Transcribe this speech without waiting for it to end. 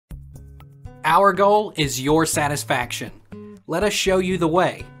Our goal is your satisfaction. Let us show you the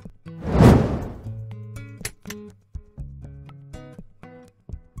way.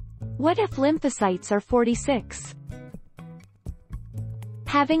 What if lymphocytes are 46?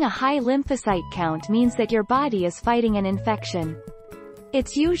 Having a high lymphocyte count means that your body is fighting an infection.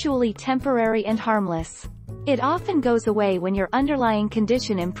 It's usually temporary and harmless. It often goes away when your underlying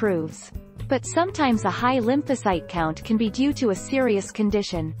condition improves. But sometimes a high lymphocyte count can be due to a serious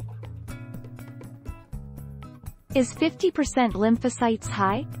condition. Is 50% lymphocytes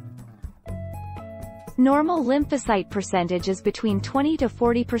high? Normal lymphocyte percentage is between 20 to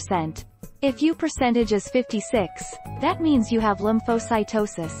 40%. If your percentage is 56, that means you have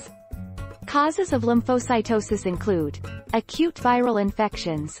lymphocytosis. Causes of lymphocytosis include acute viral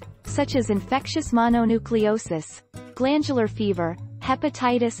infections, such as infectious mononucleosis, glandular fever,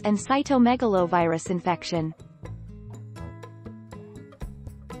 hepatitis and cytomegalovirus infection.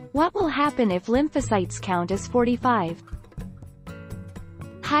 What will happen if lymphocytes count as 45?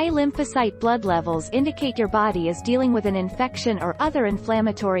 High lymphocyte blood levels indicate your body is dealing with an infection or other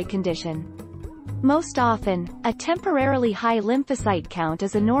inflammatory condition. Most often, a temporarily high lymphocyte count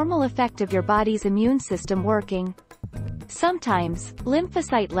is a normal effect of your body's immune system working. Sometimes,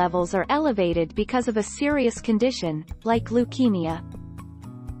 lymphocyte levels are elevated because of a serious condition, like leukemia.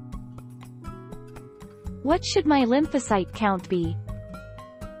 What should my lymphocyte count be?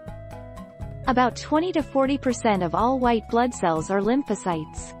 About 20 to 40% of all white blood cells are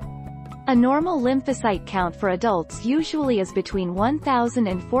lymphocytes. A normal lymphocyte count for adults usually is between 1,000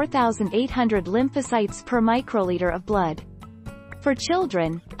 and 4,800 lymphocytes per microliter of blood. For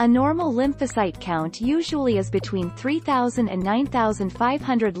children, a normal lymphocyte count usually is between 3,000 and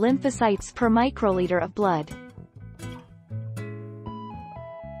 9,500 lymphocytes per microliter of blood.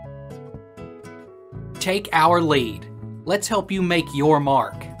 Take our lead. Let's help you make your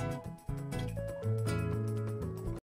mark.